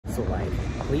So like,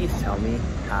 please tell me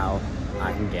how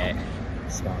I can get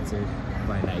sponsored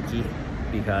by Nike,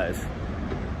 because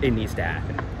it needs to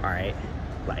happen. All right,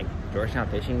 like Georgetown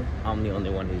fishing, I'm the only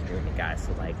one who's doing it, guys.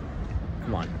 So like,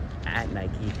 come on, at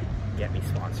Nike, get me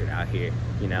sponsored out here,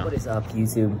 you know? What is up,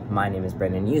 YouTube? My name is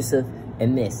Brendan Yusuf,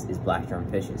 and this is Black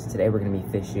Drum Fishes. Today we're gonna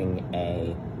be fishing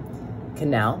a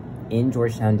canal in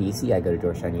Georgetown, D.C. I go to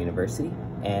Georgetown University,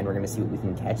 and we're gonna see what we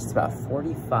can catch. It's about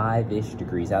 45-ish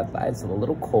degrees outside, so a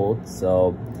little cold.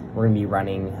 So we're gonna be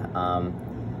running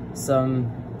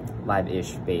some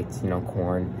live-ish baits, you know,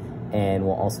 corn, and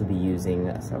we'll also be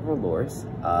using several lures,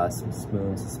 some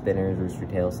spoons, spinners, rooster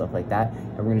tails, stuff like that,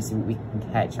 and we're gonna see what we can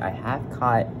catch. I have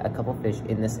caught a couple fish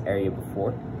in this area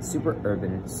before, super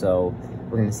urban, so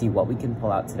we're gonna see what we can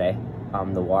pull out today.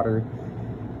 The water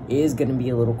is gonna be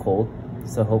a little cold,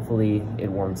 so hopefully it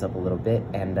warms up a little bit,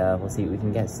 and we'll see what we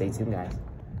can get. Stay tuned, guys.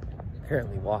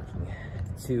 Currently walking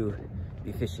to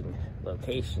the fishing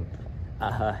location.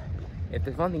 If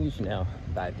there's one thing you should know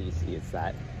about DC, it's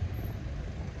that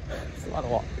it's a lot of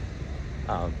walk,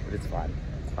 but it's fun.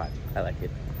 It's fun. I like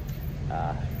it.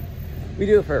 We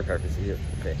do it for a purpose. We do it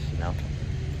for the fish, you know.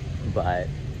 But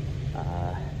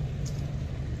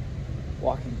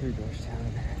walking through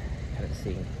Georgetown, kind of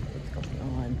seeing what's going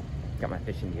on. Got my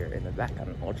fishing gear in the back. Got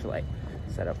an ultralight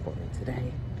set up for me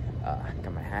today.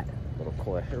 Got my hat, a little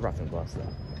cooler. I brought some gloves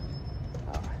though.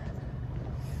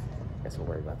 Guess we'll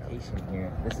worry about that.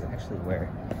 Here. This is actually where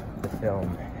the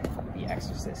film The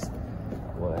Exorcist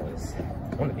was,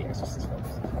 one of the Exorcist films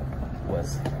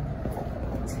was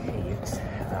taped.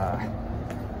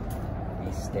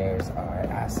 These stairs are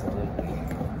absolutely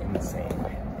insane,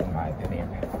 in my opinion.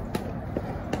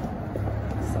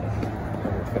 It's like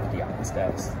 150 on the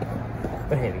steps.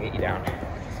 But hey, to get you down,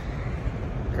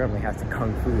 we currently have to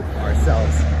kung fu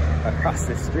ourselves across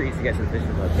the street to get to the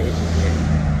fishing location here.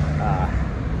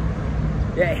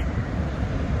 Yay!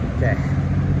 Okay,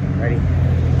 ready?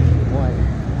 1,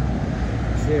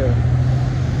 2,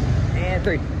 and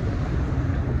 3.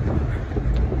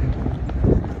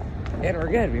 And we're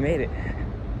good, we made it.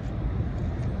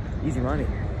 Easy money.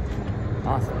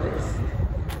 Awesome. This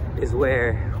is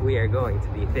where we are going to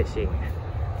be fishing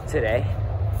today.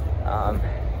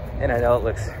 And I know it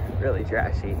looks really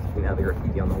trashy, you know, the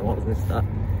graffiti on the walls and stuff.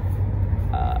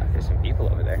 There's some people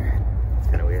over there. It's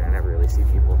kind of weird, I never really see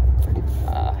people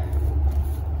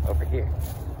over here.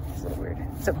 It's a little weird,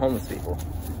 except homeless people.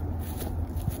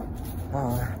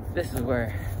 This is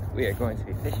where we are going to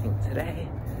be fishing today.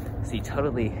 See,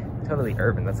 totally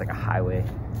urban. That's like a highway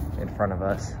in front of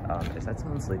us. Is that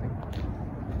someone sleeping?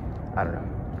 I don't know.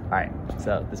 All right,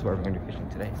 so this is where we're going to be fishing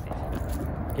today.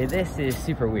 Okay, this is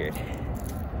super weird.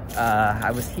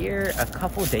 I was here a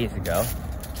couple days ago,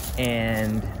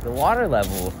 and the water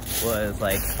level was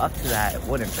like up to that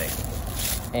wooden thing.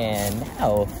 And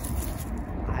now,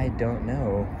 I don't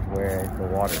know where the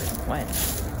water went.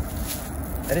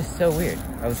 That is so weird.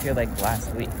 I was here like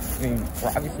last week. I mean, we're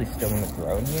obviously still in the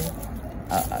throne here.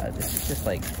 This is just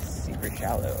like super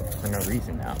shallow for no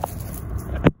reason now.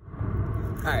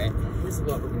 Alright, this is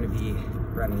what we're gonna be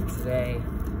running today.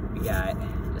 We got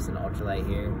just an ultralight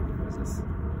here. This is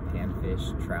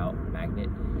panfish, trout, magnet,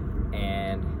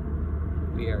 and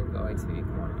we are going to be,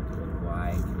 come on,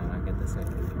 why can I not get this in?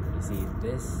 You see,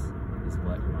 this is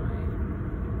what my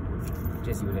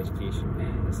Jesuit education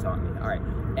has taught me. All right,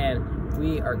 and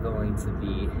we are going to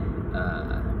be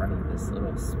running this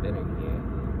little spinner here.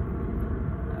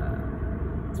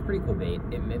 It's a pretty cool bait.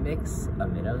 It mimics a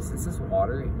minnow. Since this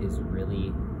water is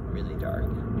really, really dark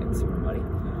and super muddy,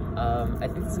 I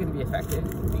think this is gonna be effective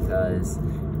because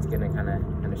it's gonna kind of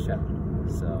show.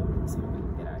 So let's see what we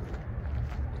can get out here.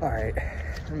 All right,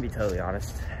 I'm gonna be totally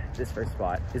honest. This first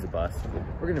spot is a bust.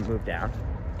 We're gonna move down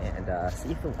and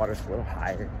see if the water's a little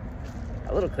higher,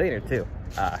 a little cleaner too.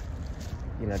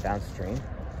 You know, downstream,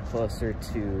 closer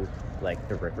to like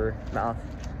the river mouth,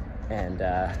 and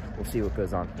we'll see what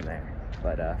goes on from there.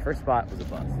 But first spot was a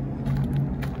bust.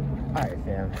 All right,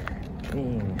 fam.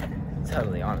 Being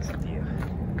totally honest with you,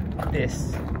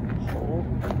 this whole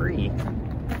creek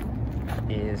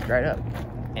is dried up,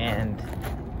 and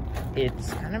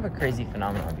it's kind of a crazy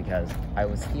phenomenon because I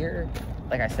was here,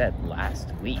 like I said,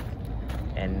 last week,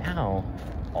 and now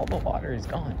all the water is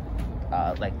gone.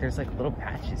 Like there's like little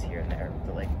patches here and there,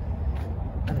 but like,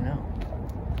 I don't know.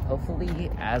 Hopefully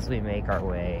as we make our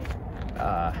way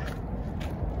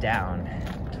down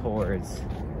towards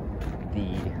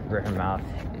the river mouth,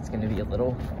 it's gonna be a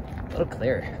little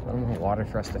clearer, a little more water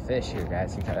for us to fish here,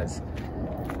 guys, because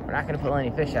we're not gonna pull any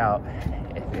fish out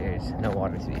if there's no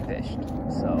water to be fished.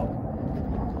 So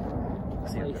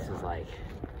this is like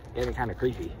getting kind of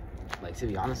creepy. Like, to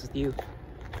be honest with you,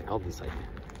 all these like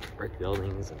brick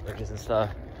buildings and bridges and stuff.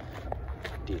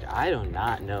 Dude, I do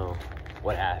not know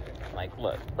what happened. Like,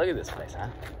 look at this place, huh?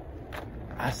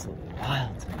 Absolutely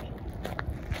wild to me.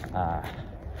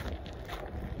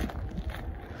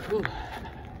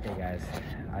 Hey guys,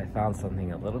 I found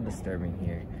something a little disturbing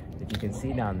here. If you can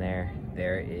see down there,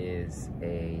 there is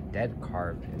a dead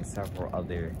carp and several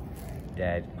other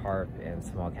dead carp and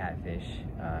small catfish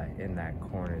in that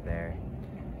corner there.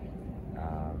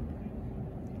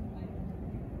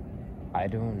 I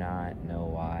do not know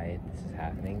why this is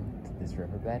happening to this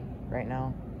riverbed right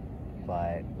now,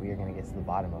 but we are gonna get to the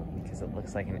bottom of it because it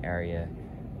looks like an area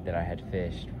that I had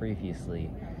fished previously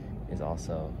is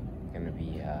also gonna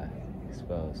be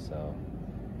exposed. So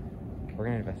we're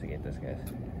gonna investigate this, guys.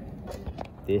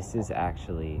 This is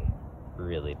actually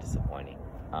really disappointing.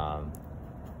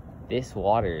 This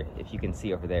water, if you can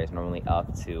see over there, is normally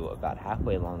up to about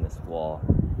halfway along this wall,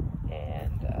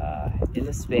 and in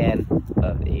the span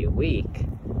of a week,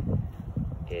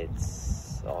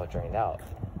 it's all drained out.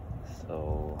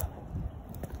 So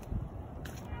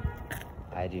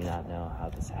I do not know how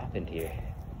this happened here.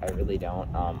 I really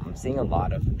don't. I'm seeing a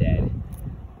lot of dead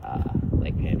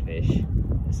like panfish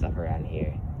and stuff around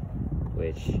here,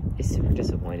 which is super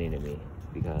disappointing to me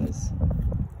because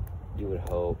you would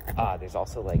hope. There's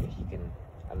also like, if you can,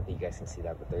 I don't think you guys can see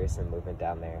that, but there is some movement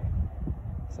down there,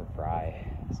 some fry,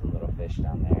 some little fish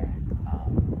down there.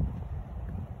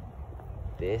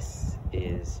 This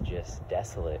is just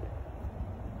desolate,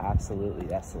 absolutely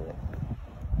desolate,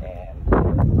 and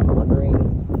I'm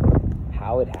wondering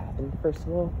how it happened. First of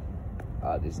all,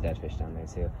 there's dead fish down there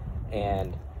too,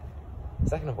 and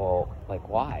second of all, like,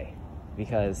 why?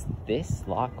 Because this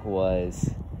lock was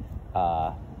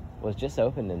just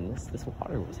opened and this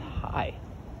water was high.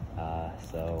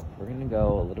 So we're gonna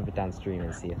go a little bit downstream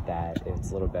and see if it's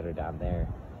a little better down there.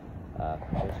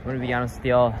 I'm gonna be honest with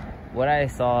y'all, what I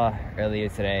saw earlier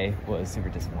today was super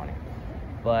disappointing.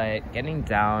 But getting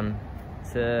down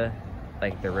to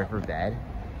like the riverbed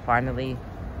finally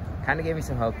kind of gave me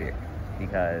some hope here,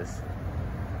 because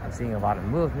I'm seeing a lot of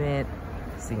movement,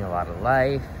 seeing a lot of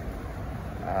life.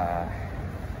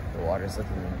 The water's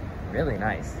looking really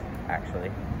nice, actually.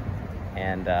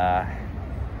 And at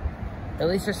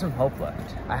least there's some hope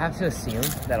left. I have to assume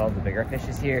that all the bigger fish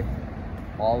is here,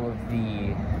 all of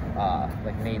the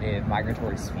like native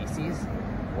migratory species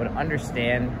would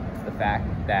understand the fact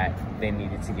that they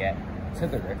needed to get to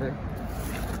the river.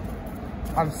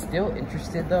 I'm still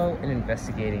interested though in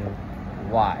investigating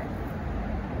why.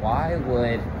 Why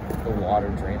would the water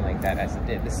drain like that as it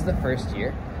did? This is the first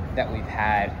year that we've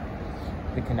had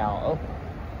the canal open.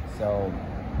 So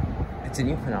it's a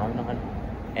new phenomenon,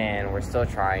 and we're still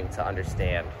trying to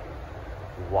understand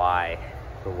why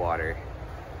the water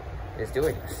is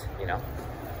doing this, you know?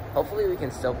 Hopefully we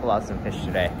can still pull out some fish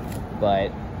today, but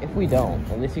if we don't,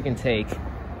 at least we can take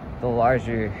the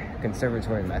larger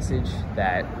conservatory message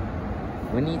that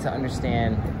we need to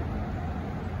understand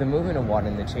the movement of water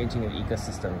and the changing of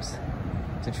ecosystems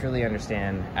to truly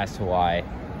understand as to why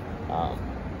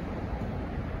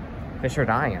fish are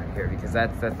dying out here, because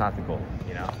that's not the goal,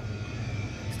 you know?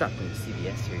 Stuck from the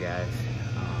CVS here, guys.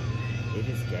 It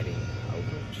is getting a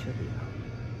little chilly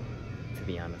out, to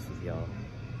be honest with y'all.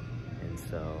 And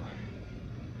so,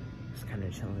 just kind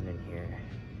of chilling in here.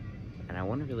 And I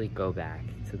want to really go back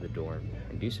to the dorm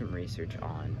and do some research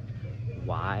on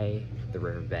why the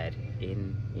riverbed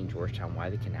in Georgetown, why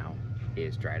the canal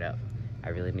is dried up. I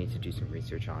really need to do some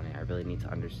research on it. I really need to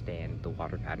understand the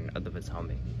water pattern of the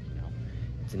Potomac. You know,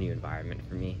 it's a new environment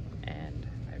for me, and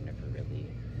I've never really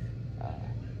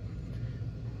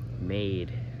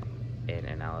made an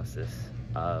analysis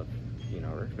of, you know,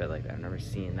 a riverbed like that. I've never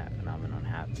seen that phenomenon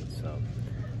happen, so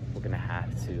we're gonna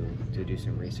have to do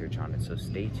some research on it. So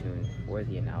stay tuned for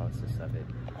the analysis of it.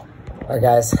 All right,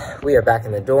 guys, we are back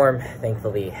in the dorm.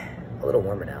 Thankfully, a little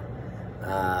warmer now.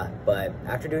 But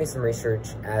after doing some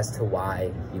research as to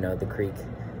why, you know, the creek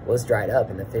was dried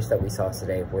up and the fish that we saw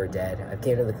today were dead, I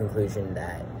came to the conclusion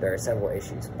that there are several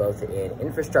issues, both in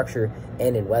infrastructure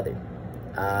and in weather.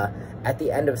 At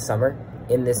the end of summer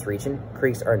in this region,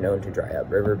 creeks are known to dry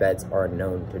up. Riverbeds are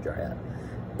known to dry up.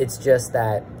 It's just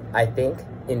that I think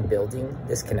in building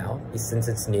this canal, since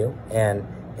it's new, and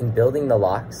in building the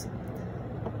locks,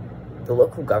 the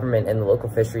local government and the local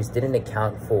fisheries didn't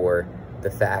account for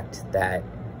the fact that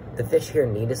the fish here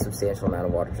need a substantial amount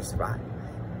of water to survive.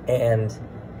 And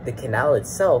the canal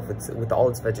itself, with all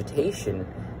its vegetation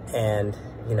and,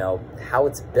 you know, how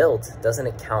it's built, doesn't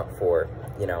account for,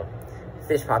 you know,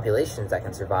 fish populations that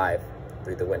can survive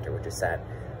through the winter, which is sad.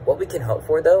 What we can hope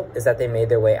for, though, is that they made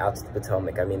their way out to the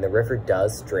Potomac. I mean, the river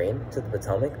does drain to the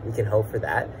Potomac. We can hope for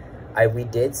that. we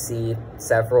did see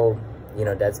several, you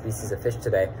know, dead species of fish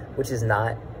today, which is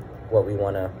not what we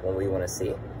wanna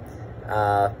see.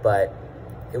 But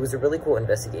it was a really cool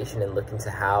investigation and look into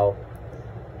how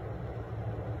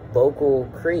local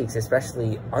creeks,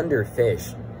 especially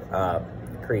underfished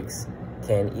creeks,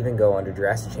 can even go under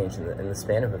drastic change in the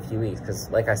span of a few weeks. Because,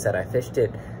 like I said, I fished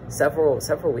it several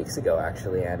weeks ago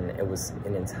actually, and it was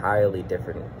an entirely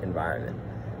different environment.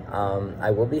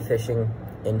 I will be fishing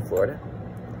in Florida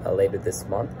later this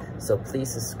month, so please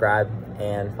subscribe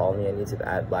and follow me on YouTube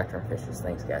at Black Drum Fishers.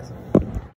 Thanks, guys.